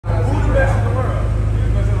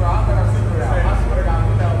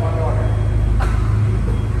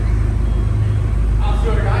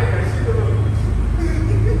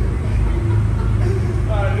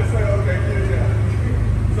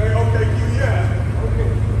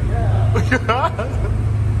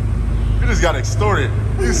just got extorted.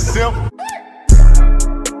 You simp.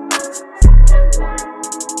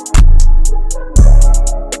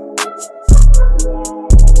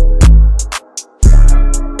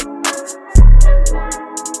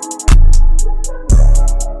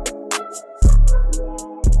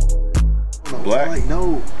 Black? Like,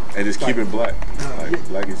 no. And just keep it black. Like, yeah.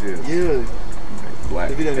 black as hell. Yeah.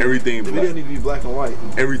 Black. Everything black. The video need to be black and white.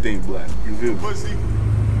 Everything black. You feel me? Pussy. You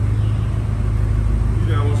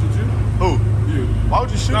down, want to shoot you? Who? You. Why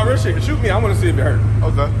would you shoot Nah, me? real shit. Shoot me. I want to see if it hurt.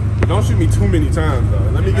 Okay. But don't shoot me too many times, though.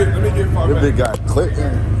 Let me get far Your back. big guy click. I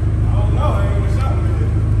don't know. I ain't gonna shot me. I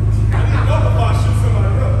didn't know if I shoot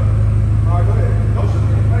somebody else. All right, go ahead. Don't shoot me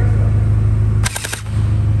in the face,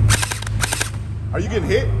 though. Are you getting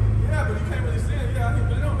hit? Yeah, but you can't really see it. Yeah, I think,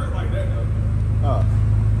 but it don't hurt like that, though. Oh.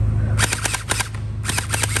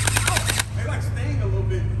 They like sting a little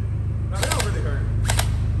bit. No, they don't really hurt.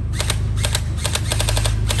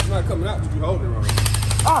 It's not coming out because you hold it wrong.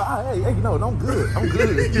 Hey, no, I'm good. I'm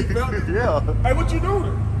good. You felt it? Yeah. Hey, what you doing?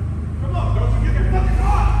 Come on, don't you get your fucking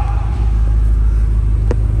car.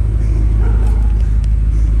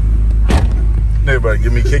 Everybody,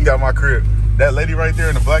 get me kicked out my crib. That lady right there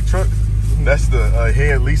in the black truck, that's the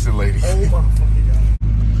head leasing lady. Oh my fucking God.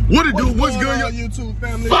 What it do? What's good on YouTube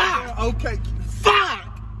family? Fuck! Okay.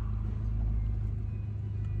 Fuck!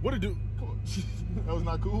 What it do? Come on. That was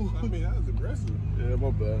not cool. I mean, that was aggressive. Yeah,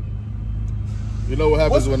 my bad. You know what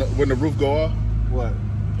happens when the roof go off? What?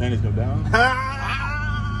 Panties go down.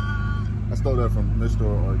 I stole that from Mr.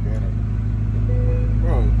 Organic.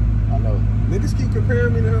 Bro, I know. niggas keep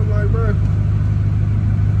comparing me to him like, bro. I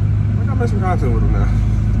gotta make some content with him now.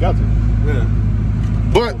 Got to. Yeah.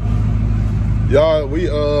 But y'all, we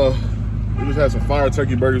just had some fire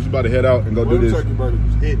turkey burgers. We about to head out and go do this. Turkey burger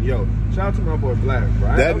was hitting. Yo, shout out to my boy Black,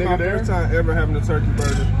 bro. That nigga my there? first time ever having a turkey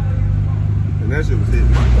burger. And that shit was hitting.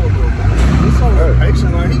 He's so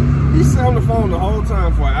patient. Like, he sat on the phone the whole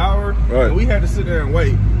time for an hour. Right. And we had to sit there and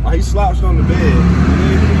wait while he slouched on the bed. And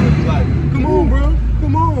then he would be like, come on, bro.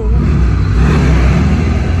 Come on.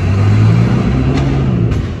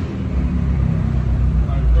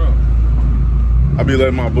 Like, bro. I be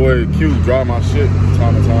letting my boy Q drive my shit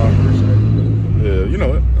time to time. Yeah, you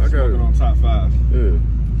know it. I got Smoking it. on top 5. Yeah.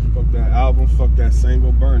 Fuck that album. Fuck that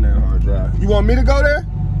single. Burn that hard drive. You want me to go there?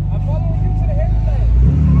 I'm following you to the head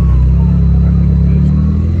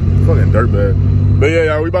Fucking dirtbag. But yeah,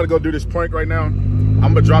 y'all, we about to go do this prank right now. I'm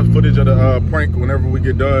gonna drop footage of the prank whenever we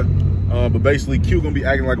get done. But basically, Q gonna be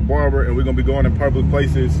acting like a barber, and we're gonna be going in public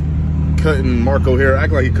places, cutting Marco hair,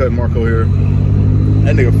 acting like he cutting Marco hair.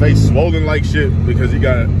 That nigga face swollen like shit because he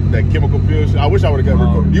got that chemical peel shit. I wish I would have got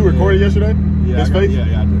recorded. You recorded yesterday? Yeah, His face? Yeah, I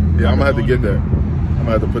did. Yeah, I'm gonna have to get that. I'm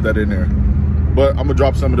gonna have to put that in there. But I'm gonna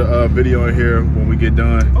drop some of the video in here when we get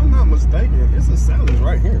done. If I'm not mistaken, it's a salad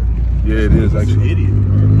right here. Yeah, it is That's actually. an idiot.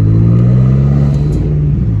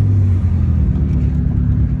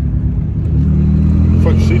 What the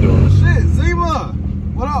fuck is she doing? Shit, Zima!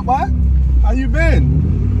 What up, boy? How you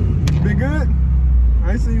been? Been good?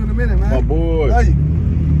 I ain't seen you in a minute, man. My boy. Hey.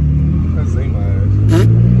 That's Zima ass.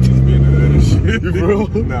 Just being the other shit. You bro?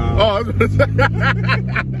 Nah. Oh, I was gonna say.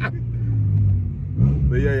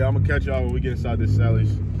 But yeah, I'm gonna catch y'all when we get inside this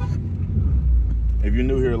Sally's. If you're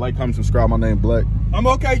new here, like, comment, subscribe. My name Black. I'm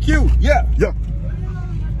okay, Q. Yeah. Yeah.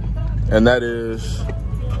 And that is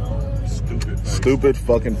Stupid. stupid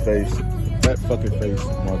fucking face. That fucking face,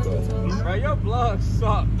 Marco. Bro, your vlogs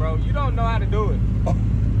suck, bro. You don't know how to do it. Oh,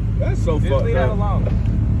 that's so Just fucked leave that up. alone.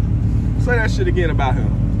 Say that shit again about him.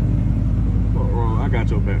 Fuck wrong. I got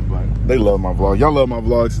your back, Black. They love my vlog. Y'all love my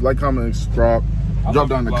vlogs. Like, comment, and subscribe. Drop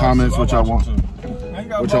down in the comments what y'all want.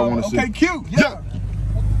 What y'all want to see. Okay, cute. Yeah.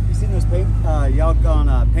 You seen those y'all on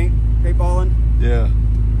paintballing? Yeah.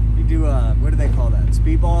 You do what do they call that?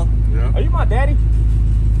 Speedball? Yeah. Are you my daddy?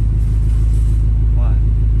 What?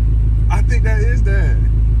 I think that is that.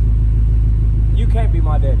 You can't be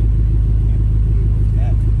my daddy.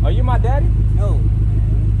 Dad. Are you my daddy? No.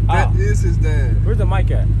 That is his dad. Where's the mic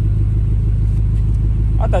at?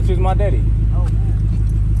 I thought you was my daddy. Oh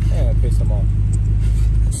man. Yeah, pissed him off.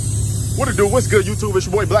 What it do? What's good, YouTube? It's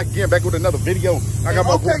your boy Black again, back with another video. I got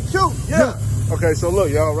my boy. cute. Yeah. Okay, so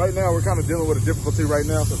look, y'all, right now we're kind of dealing with a difficulty right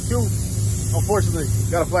now. So Q, unfortunately,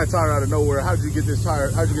 got a flat tire out of nowhere. How did you get this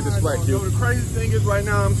tire? How did you get this flat, So Q? the crazy thing is right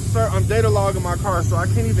now I'm data logging my car, so I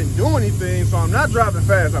can't even do anything. So I'm not driving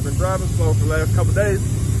fast. I've been driving slow for the last couple days,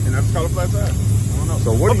 and that's called a flat tire. I don't know.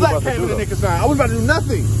 So what are you Black about to came do, in the though? nick of time. I was about to do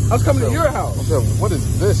nothing. I was coming to your house. I'm saying, what is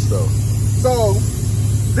this though? So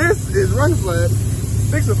this is run flat,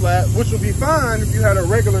 fix a flat, which would be fine if you had a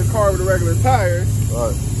regular car with a regular tire.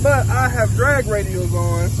 Right. But I have drag radials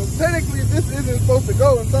on, so technically this isn't supposed to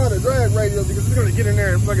go inside a drag radial because it's gonna get in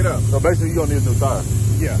there and fuck it up. So basically, you gonna need a new tire.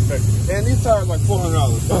 Yeah, basically. And these tires like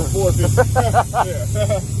 $400, so $450. Yeah.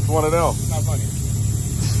 It's one of them. Not funny.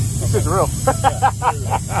 This shit's real.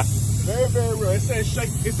 Yeah, very, very real. It says shake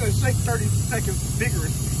 30 seconds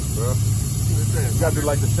vigorously. Bro. It says. You gotta do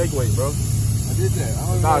like the shake weight, bro. I did that. I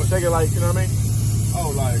don't Nah, know. shake it like, you know what I mean? Oh,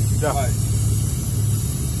 like, Yeah. like.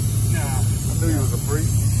 Nah. I knew you was a freak.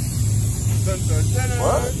 Dun, dun, dun, dun.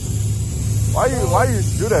 What? Why you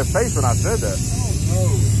do that face when I said that? Oh, no.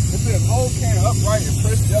 It says hold can upright and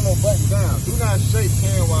press yellow button down. Do not shake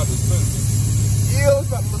can while dispensing. Ew,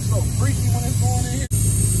 something looks so freaky when it's going in here.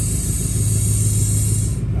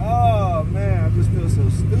 Oh, man, I just feel so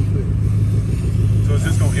stupid. So is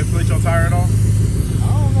this gonna inflate your tire at all? I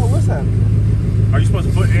don't know what's happening. Are you supposed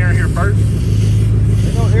to put air in here first?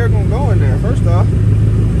 Ain't no air gonna go in there, first off.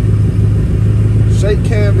 Shake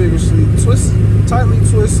can vigorously. Tightly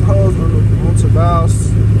twist hose onto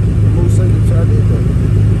valves. Remove safety tire. I did that.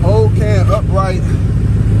 Hold can upright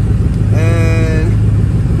and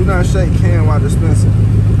do not shake can while dispensing.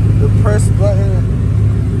 The press button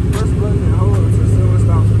and hold until cylinder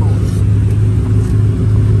stops flowing.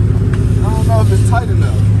 I don't know if it's tight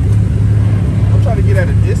enough. I'm trying to get at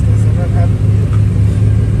a distance and nothing happens.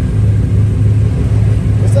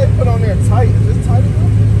 It say put on there tight. Is this tight enough?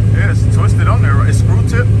 Yeah, it's twisted on there. It's screw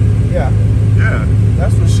tip. Yeah. Yeah.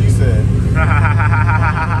 That's what she said.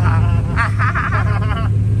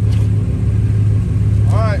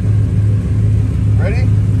 Alright. Ready?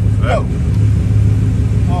 Go.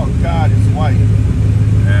 Oh God, it's white.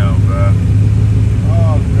 Damn, bro.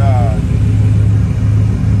 Oh God.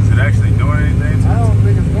 Is it actually doing anything? I don't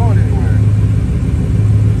think it's going anywhere.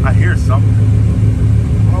 I hear something.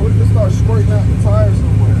 Oh, we can start squirting out the tires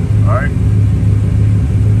somewhere. Alright.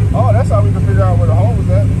 Oh, that's how we can figure out where the hole was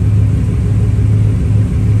at.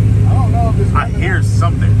 I don't know if it's I hear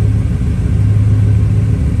something.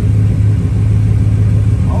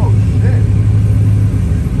 Oh shit.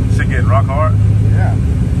 Shit getting rock hard. Yeah.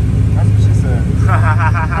 That's what she said.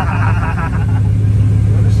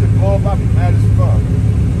 When this shit blow up, I'll be mad as fuck.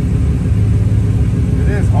 It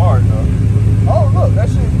is hard though. Oh look, that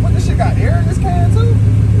shit, what, this shit got air in this can too?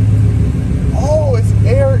 Oh, it's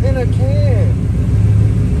air in a can.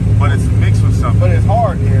 But it's mixed with something. But it's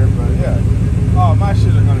hard air, but yeah. Oh, my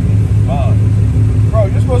shit are gonna be fucked. Bro,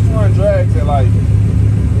 you're supposed to run drags at like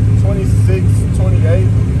 26, 28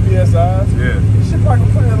 PSIs. Yeah. This shit probably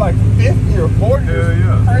put it at like 50 or 40. Hell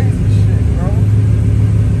yeah. Crazy shit, bro.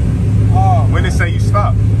 Oh, When it say you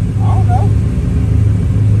stop? I don't know.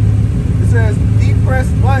 It says depress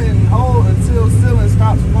button, hold until ceiling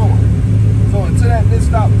stops flowing. So until that bitch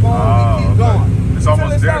stops flowing, we keep going. It's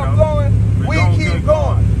almost until it there, stops though. flowing, we gon' keep keep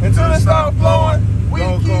going. Until it stops flowing, we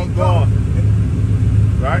keep going.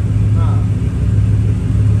 Right?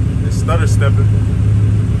 Nah. It's stutter stepping.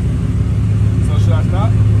 So should I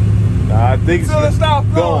stop? I think Till it stop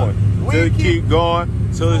flowing. We keep going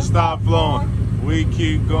till it stop flowing. We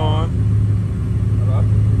keep going. Hello?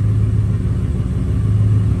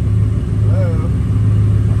 Hello?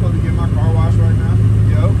 I'm supposed to get my car washed right now.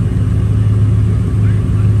 Yo.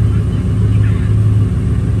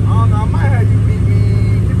 I don't know. I might have you beat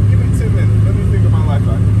me. Give me 10 minutes. Let me figure my life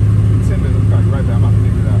out. Give me 10 minutes. I'll be right back. I'm about to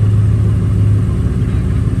figure it out.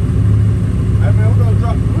 Hey man, we're gonna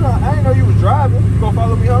drop. I didn't know you was driving. You gonna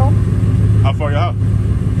follow me home? How far you out?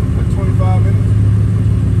 Like 25 minutes.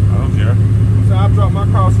 I don't care. So I'll drop my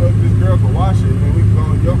car so this girl can wash it, and then we can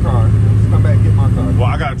go in your car and just come back and get my car. Well,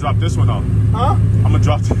 I gotta drop this one off. Huh? I'm gonna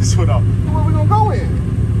drop this one off. Where we gonna go in?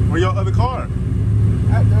 Where your other car?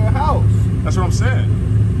 At the house. That's what I'm saying.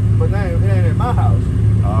 But it ain't at my house.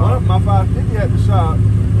 One of my 550 at the shop,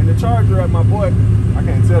 and the Charger at my boy. I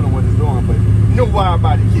can't tell him what it's doing, but you know why I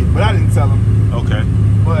buy the kit. But I didn't tell him. Okay.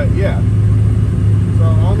 But yeah. So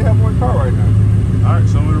I only have one car right now. All right,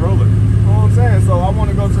 so we're rolling. You know what I'm saying? So I want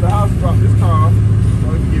to go to the house and drop this car off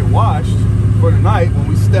so it can get washed for the night when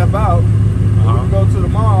we step out. We can go to the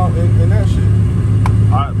mall and that shit.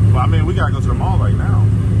 All right, well, I mean, we gotta go to the mall right now.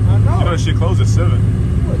 I know. You know, this shit closes at 7.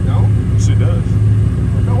 No, it don't. Shit does.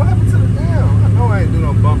 No, what happened to the damn? I know I ain't do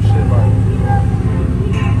no bump shit like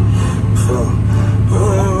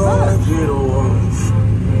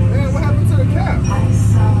Man, what happened to the cap?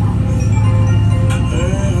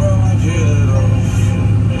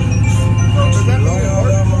 Does that mean it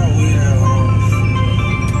worked?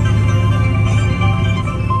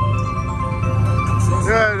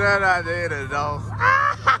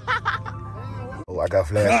 Oh, I got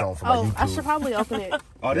flash on for my YouTube. I should probably open it.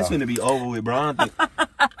 Oh, this gonna be over with, bro. I don't think.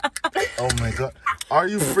 Oh my god. Are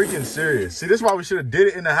you freaking serious? See, this is why we should have did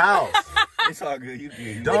it in the house. It's all good. You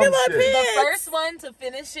did. Dumb shit. The first one to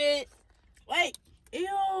finish it. Wait. Ew.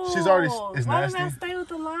 She's already. It's Why nasty. did I stay with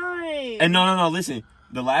the line? And no. Listen,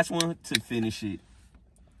 the last one to finish it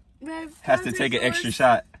Babe, has to take an extra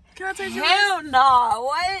shot. Can I taste yours? Hell no.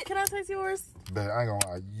 What? Can I taste yours? But I ain't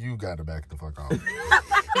gonna lie. You gotta back the fuck off. Can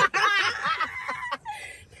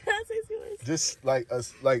I taste yours? Just like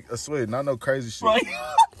a swig, not no crazy shit. Right.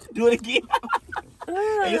 Do it again.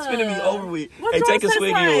 Hey, it's gonna be over with. What Hey, yours take a taste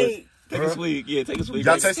swig like? of yours. Take a swig. Yeah, take a swig.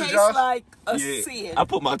 Y'all Like, taste it, Tastes Josh? like a yeah. sin. I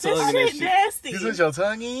put my tongue This in that shit shit. nasty. You put your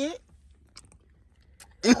tongue in it?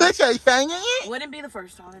 You put your tongue in it? Wouldn't be the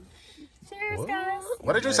first time. Cheers, What? guys.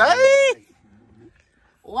 What did you say?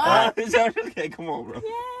 What? Okay, come on, bro.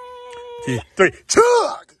 Two, three,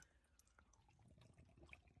 chug!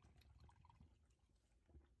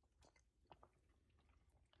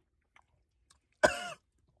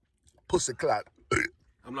 Pussy clot.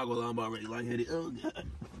 I'm not gonna lie, I'm already lightheaded. Oh, God.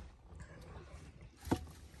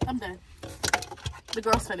 I'm done. The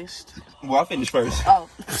girl's finished. Well, I finished first. Oh.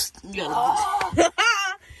 Yeah.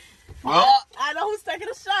 Well, I know who's taking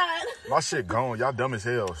a shot. My shit gone. Y'all dumb as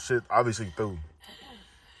hell. Shit obviously through.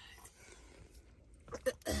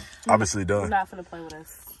 Obviously You're done. not finna play with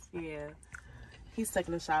us. Yeah. He's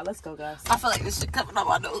taking a shot. Let's go, guys. I feel like this shit coming on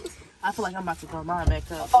my nose. I feel like I'm about to throw mine back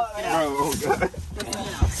up. bro, oh, God.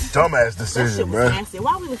 Dumbass That shit decision, was bro. nasty.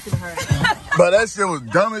 Why we listen to her? But that shit was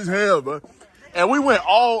dumb as hell, bro. And we went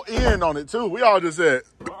all in on it too. We all just said,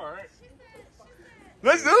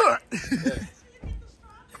 let's do it.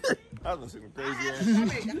 I was listening crazy ass.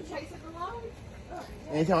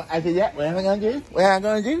 And so after that, what am I gonna do? What am I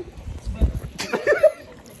gonna do?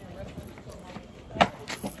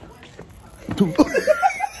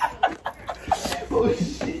 Oh,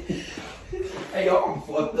 shit. Hey, y'all, I'm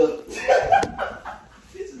fucked up.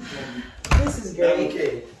 This is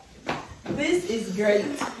great. This is great.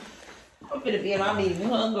 I'm finna be in my meeting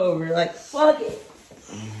hungover. Like, fuck it.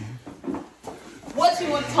 What you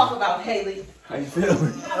want to talk about, Haley? How you feeling?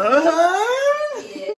 Uh-huh.